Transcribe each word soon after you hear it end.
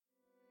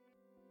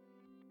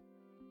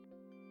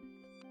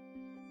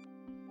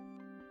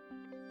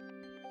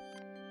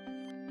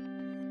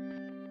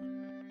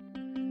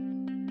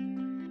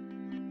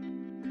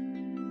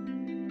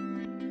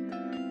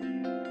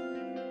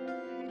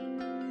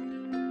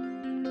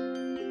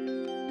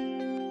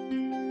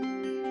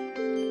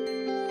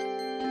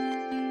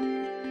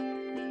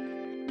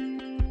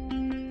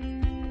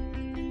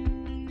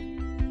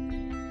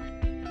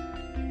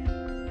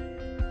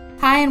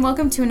Hi, and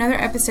welcome to another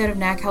episode of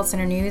NAC Health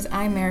Center News.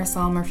 I'm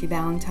Marisol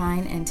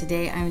Murphy-Ballantyne, and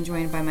today I'm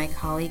joined by my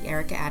colleague,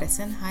 Erica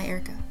Addison. Hi,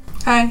 Erica.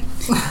 Hi.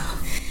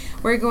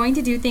 We're going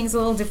to do things a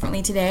little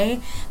differently today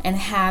and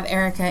have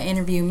Erica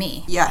interview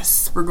me.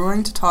 Yes, we're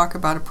going to talk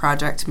about a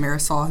project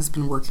Marisol has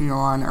been working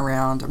on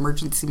around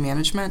emergency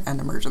management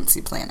and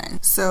emergency planning.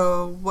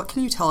 So, what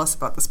can you tell us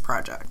about this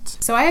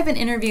project? So I have been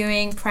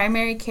interviewing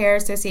primary care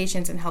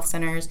associations and health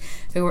centers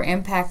who were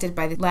impacted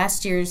by the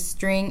last year's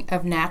string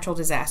of natural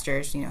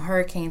disasters,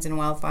 hurricanes and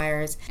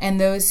wildfires,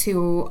 and those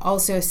who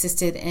also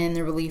assisted in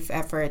the relief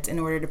efforts in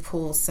order to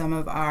pool some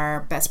of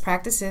our best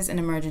practices in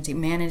emergency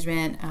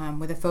management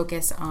with a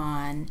focus on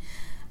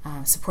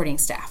supporting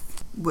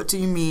staff. What do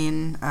you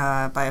mean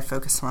by a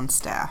focus on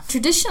staff?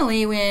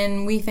 Traditionally,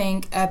 when we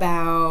think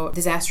about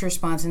disaster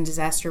response and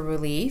disaster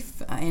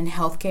relief in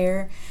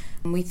healthcare,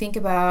 we think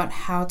about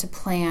how to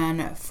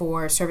plan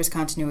for service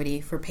continuity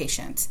for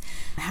patients.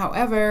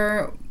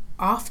 However,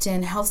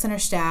 often health center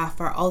staff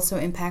are also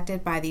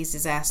impacted by these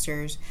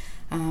disasters,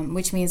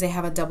 which means they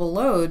have a double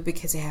load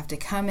because they have to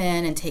come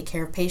in and take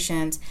care of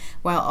patients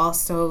while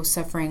also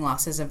suffering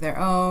losses of their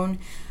own.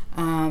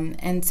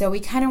 And so we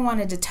kind of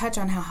wanted to touch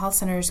on how health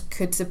centers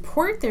could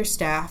support their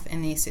staff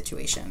in these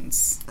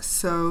situations.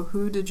 So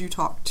who did you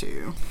talk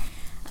to?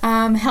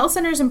 Health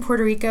centers in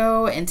Puerto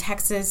Rico, in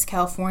Texas,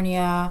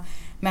 California,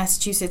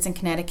 Massachusetts and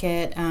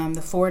Connecticut,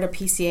 the Florida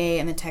PCA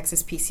and the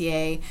Texas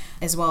PCA,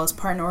 as well as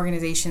partner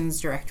organizations,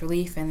 Direct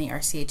Relief and the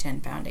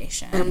RCHN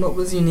Foundation. And what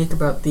was unique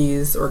about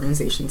these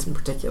organizations in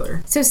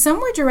particular? So some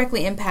were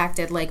directly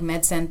impacted, like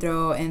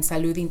MedCentro and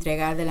Salud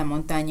Integral de la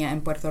Montaña in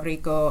Puerto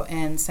Rico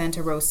and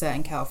Santa Rosa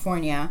in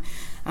California.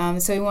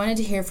 So we wanted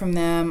to hear from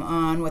them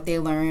on what they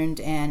learned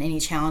and any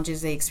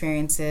challenges they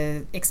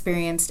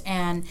experienced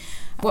and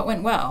what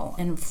went well.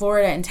 In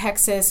Florida and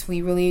Texas,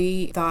 we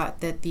really thought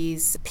that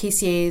these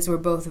PCAs were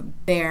both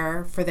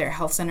there for their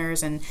health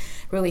centers and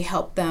really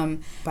helped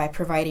them by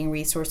providing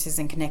resources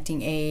and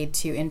connecting aid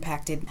to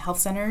impacted health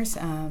centers.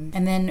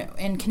 And then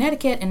in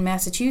Connecticut and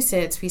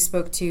Massachusetts, we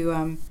spoke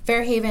to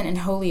Fairhaven and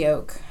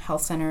Holyoke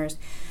health centers.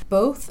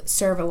 Both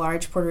serve a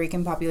large Puerto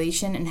Rican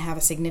population and have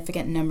a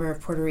significant number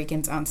of Puerto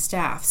Ricans on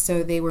staff.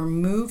 So they were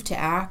moved to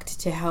act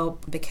to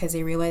help because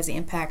they realized the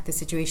impact the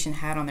situation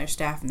had on their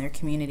staff and their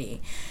community.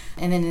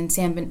 And then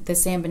in the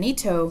San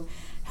Benito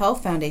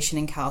Health Foundation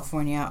in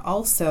California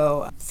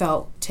also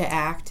felt to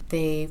act.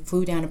 They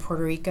flew down to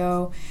Puerto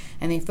Rico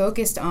and they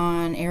focused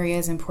on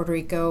areas in Puerto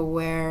Rico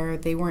where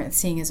they weren't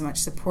seeing as much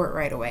support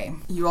right away.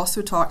 You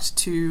also talked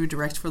to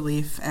Direct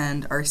Relief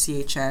and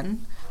RCHN.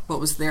 What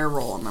was their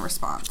role in the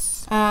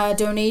response?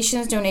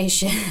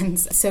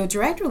 Donations. So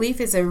Direct Relief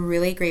is a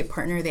really great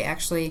partner. They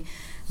actually,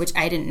 which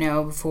I didn't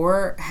know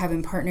before, have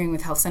been partnering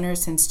with health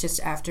centers since just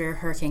after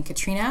Hurricane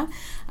Katrina.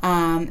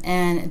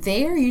 And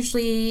they are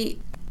usually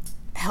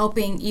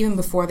helping even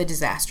before the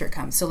disaster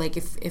comes. So like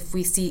if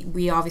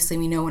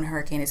we know when a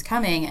hurricane is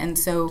coming, and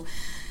so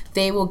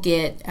they will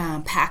get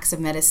packs of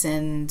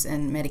medicines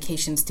and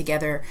medications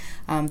together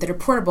that are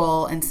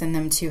portable and send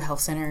them to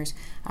health centers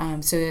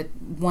so that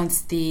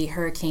once the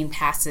hurricane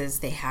passes,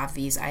 they have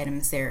these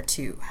items there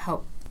to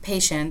help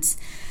patients.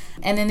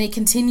 And then they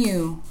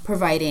continue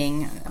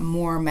providing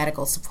more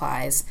medical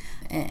supplies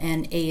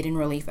and aid and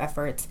relief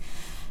efforts.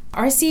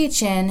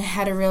 RCHN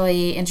had a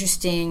really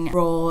interesting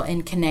role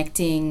in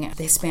connecting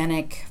the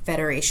Hispanic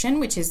Federation,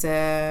 which is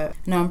a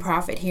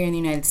nonprofit here in the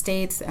United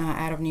States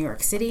out of New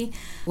York City,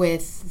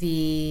 with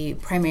the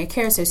Primary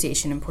Care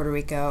Association in Puerto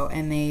Rico,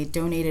 and they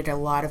donated a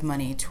lot of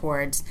money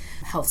towards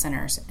health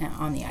centers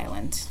on the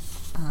island.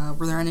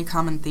 Were there any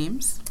common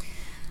themes?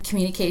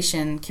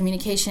 Communication.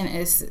 Communication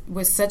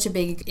was such a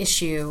big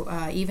issue,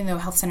 even though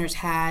health centers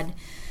had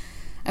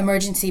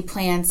emergency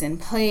plans in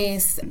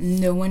place.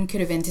 No one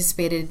could have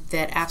anticipated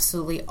that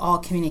absolutely all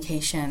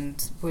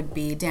communications would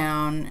be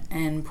down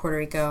in Puerto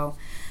Rico.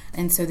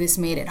 And so this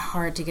made it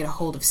hard to get a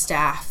hold of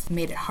staff,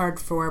 made it hard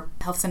for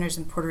health centers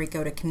in Puerto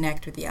Rico to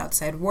connect with the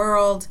outside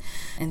world.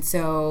 And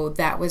so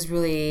that was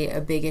really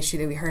a big issue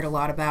that we heard a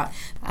lot about.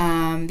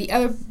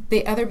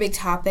 The other big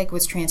topic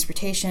was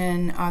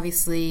transportation.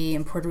 Obviously,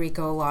 in Puerto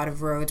Rico, a lot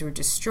of roads were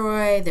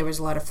destroyed. There was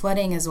a lot of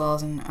flooding, as well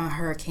as in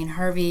Hurricane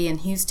Harvey in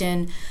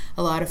Houston,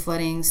 a lot of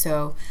flooding.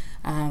 So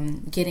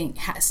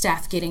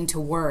staff getting to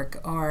work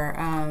or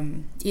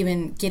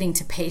even getting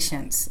to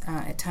patients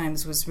at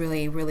times was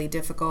really, really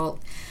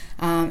difficult.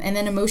 And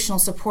then emotional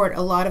support.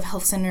 A lot of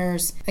health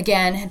centers,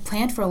 again, had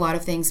planned for a lot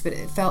of things, but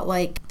it felt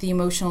like the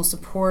emotional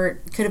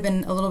support could have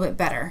been a little bit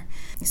better.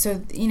 So,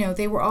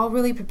 they were all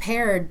really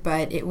prepared,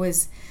 but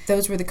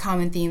those were the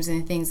common themes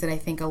and the things that I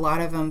think a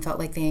lot of them felt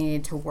like they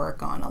needed to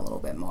work on a little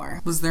bit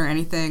more. Was there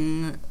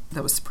anything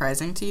that was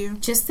surprising to you?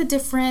 Just the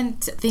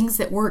different things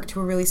that worked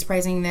were really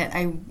surprising that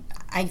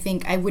I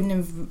think I wouldn't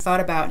have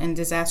thought about in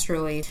disaster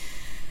relief.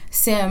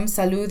 SIM,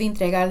 Salud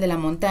Integral de la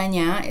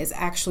Montaña, is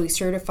actually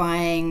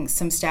certifying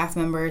some staff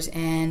members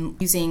in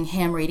using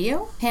ham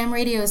radio. Ham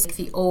radio is like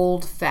the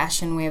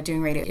old-fashioned way of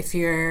doing radio.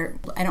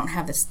 I don't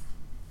have the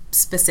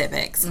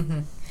specifics,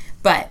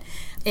 but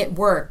it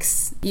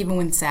works even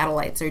when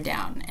satellites are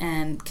down,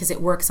 and because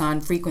it works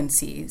on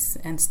frequencies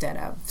instead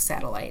of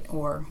satellite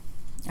or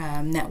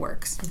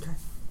networks. Okay.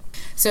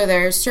 So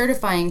they're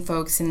certifying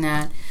folks in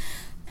that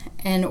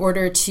in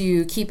order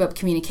to keep up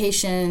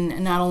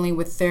communication, not only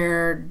with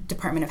their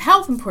Department of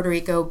Health in Puerto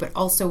Rico, but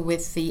also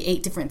with the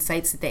 8 different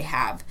sites that they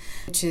have,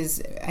 which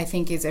is, I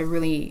think, is a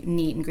really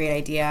neat and great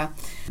idea.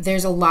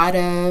 There's a lot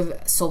of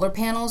solar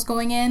panels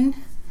going in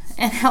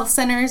at health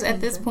centers at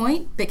this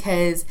point,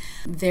 because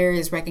there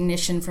is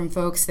recognition from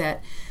folks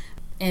that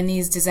in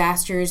these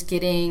disasters,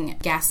 getting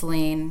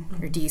gasoline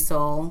or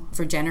diesel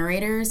for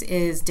generators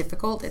is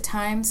difficult at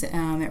times.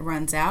 It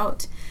runs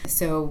out.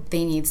 So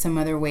they need some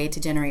other way to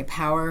generate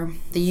power.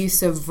 The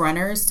use of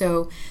runners.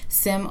 So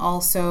SIM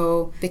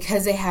also,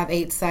 because they have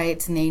 8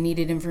 sites and they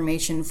needed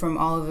information from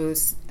all of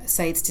those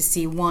sites to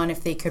see, 1,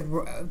 if they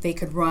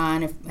could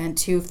run, and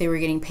 2, if they were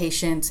getting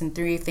patients, and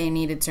 3, if they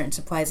needed certain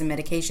supplies and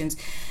medications.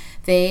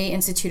 They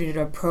instituted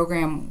a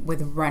program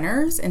with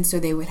runners, and so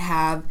they would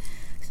have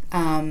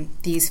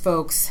these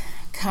folks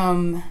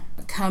come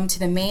to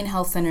the main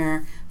health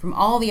center from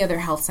all the other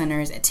health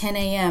centers at 10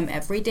 a.m.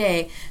 every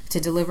day to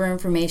deliver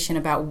information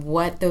about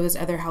what those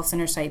other health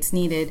center sites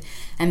needed,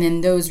 and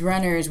then those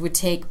runners would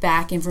take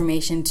back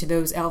information to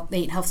those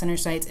 8 health center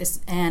sites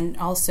and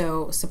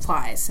also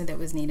supplies that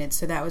was needed.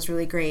 So that was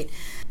really great.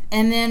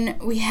 And then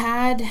we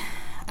had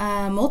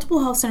multiple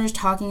health centers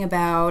talking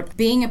about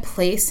being a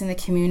place in the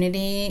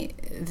community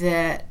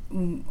that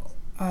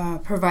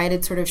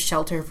provided sort of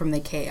shelter from the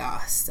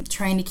chaos,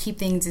 trying to keep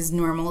things as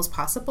normal as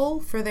possible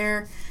for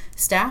their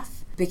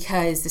staff,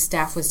 because the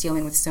staff was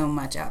dealing with so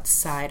much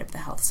outside of the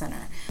health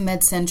center.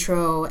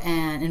 MedCentro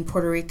and in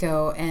Puerto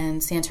Rico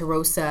and Santa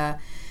Rosa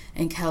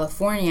in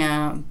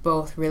California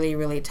both really,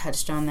 really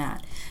touched on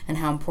that and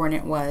how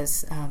important it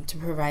was to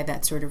provide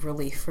that sort of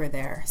relief for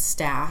their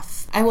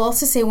staff. I will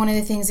also say one of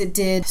the things that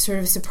did sort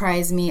of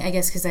surprise me, I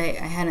guess because I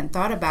hadn't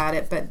thought about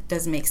it, but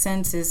doesn't make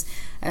sense, is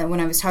when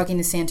I was talking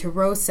to Santa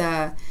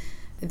Rosa,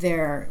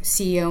 their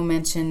CEO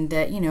mentioned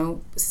that,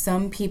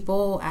 some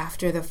people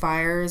after the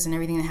fires and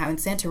everything that happened,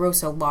 Santa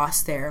Rosa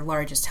lost their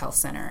largest health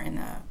center in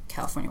the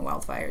California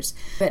wildfires.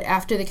 But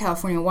after the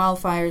California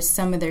wildfires,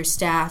 some of their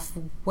staff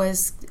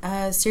was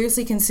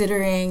seriously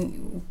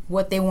considering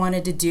what they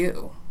wanted to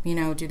do.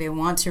 Do they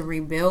want to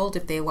rebuild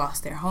if they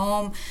lost their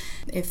home?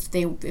 If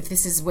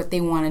this is what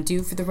they want to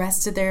do for the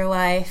rest of their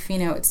life?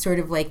 It's sort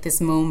of like this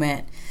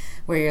moment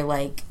where you're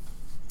like,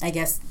 I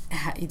guess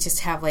you just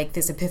have like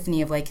this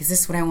epiphany of like, is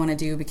this what I want to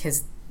do?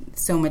 Because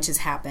so much has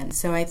happened.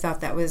 So I thought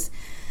that was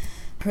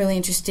really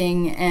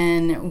interesting,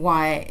 and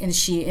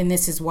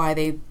this is why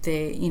they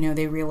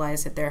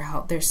realized that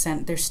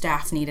their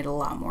staff needed a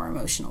lot more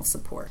emotional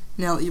support.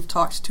 Now that you've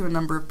talked to a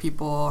number of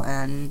people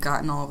and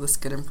gotten all of this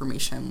good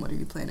information, what are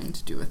you planning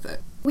to do with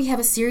it? We have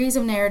a series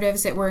of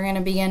narratives that we're going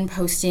to begin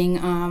posting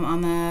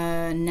on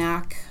the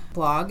NAC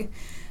blog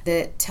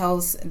that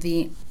tells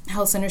the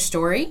health center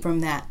story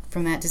from that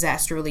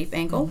disaster relief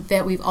angle,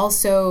 that we've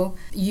also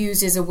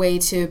used as a way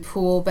to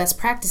pool best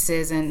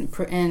practices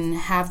and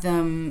have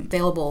them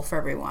available for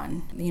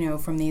everyone.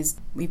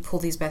 We pull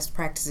these best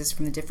practices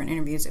from the different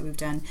interviews that we've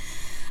done.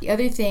 The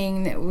other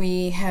thing that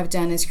we have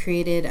done is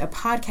created a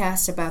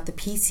podcast about the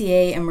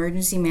PCA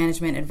Emergency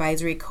Management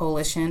Advisory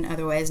Coalition,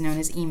 otherwise known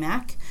as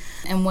EMAC,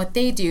 and what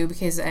they do,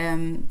 because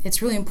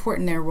it's really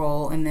important, their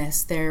role in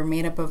this. They're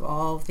made up of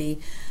all of the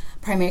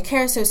primary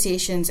care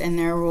associations, and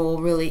their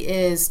role really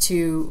is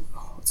to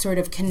sort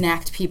of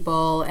connect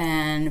people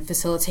and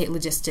facilitate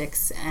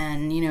logistics,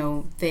 and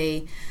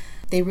they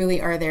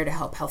really are there to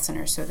help health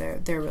centers, so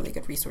they're a really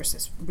good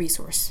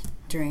resource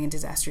during a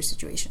disaster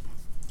situation.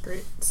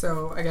 Great.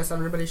 So I guess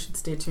everybody should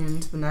stay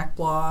tuned to the NAC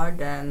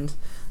blog and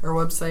our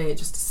website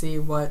just to see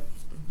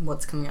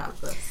what's coming out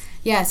of this.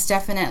 Yes,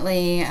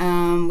 definitely.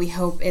 We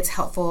hope it's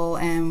helpful,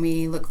 and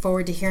we look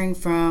forward to hearing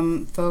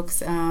from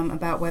folks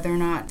about whether or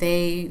not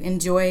they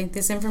enjoy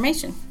this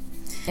information.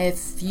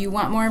 If you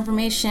want more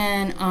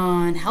information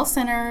on health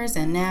centers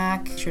and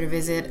NAC, be sure to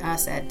visit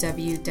us at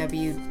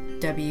www.nachc.org.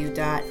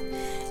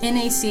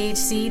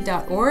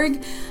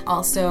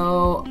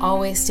 Also,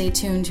 always stay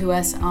tuned to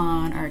us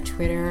on our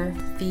Twitter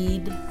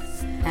feed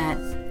at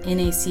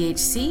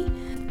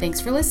NACHC.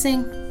 Thanks for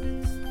listening.